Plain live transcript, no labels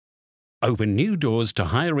Open new doors to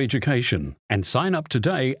higher education and sign up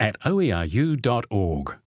today at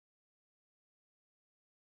OERu.org.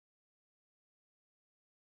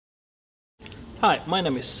 Hi, my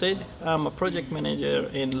name is Sid. I'm a project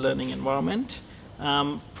manager in learning environment.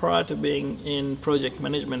 Prior to being in project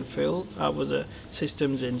management field, I was a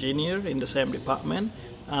systems engineer in the same department.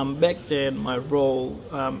 Back then, my role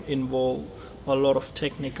involved a lot of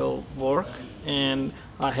technical work, and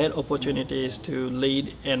I had opportunities to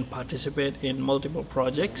lead and participate in multiple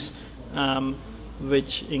projects,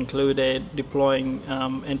 which included deploying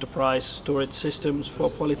enterprise storage systems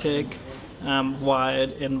for Polytech,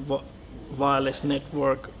 wired and wireless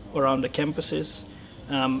network around the campuses,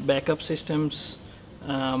 backup systems,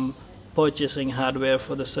 purchasing hardware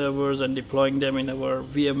for the servers and deploying them in our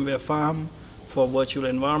VMware farm for virtual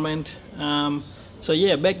environment. So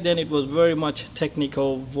yeah, back then it was very much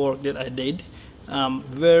technical work that I did.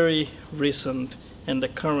 Very recent and the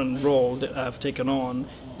current role that I've taken on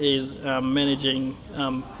is managing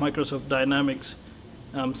Microsoft Dynamics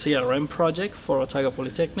CRM project for Otago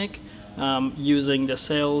Polytechnic, using the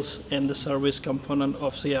sales and the service component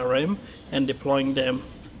of CRM and deploying them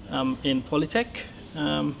in Polytech.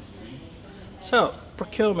 So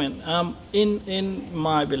procurement, in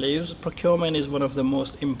my beliefs, procurement is one of the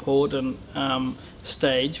most important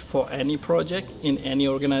stage for any project in any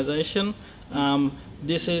organization.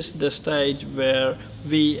 This is the stage where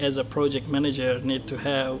we as a project manager need to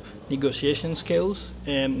have negotiation skills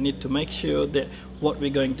and need to make sure that what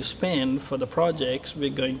we're going to spend for the projects, we're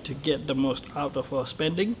going to get the most out of our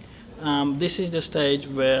spending. This is the stage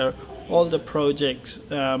where all the projects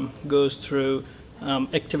goes through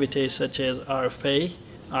activities such as RFP,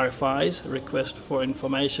 RFIs, request for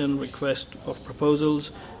information, request of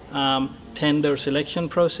proposals, tender selection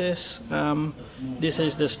process. This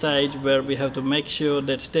is the stage where we have to make sure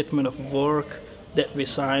that statement of work that we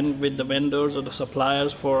sign with the vendors or the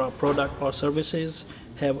suppliers for our product or services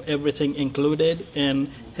have everything included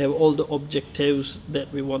and have all the objectives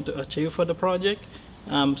that we want to achieve for the project.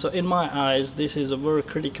 So in my eyes, this is a very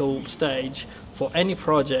critical stage for any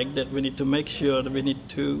project that we need to make sure that we need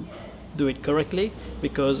to do it correctly,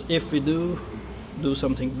 because if we do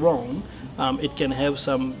something wrong, it can have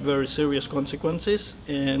some very serious consequences,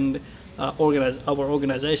 and our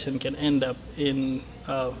organization can end up in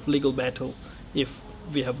a legal battle if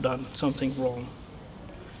we have done something wrong.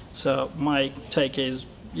 So my take is,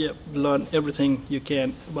 yeah, learn everything you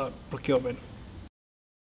can about procurement.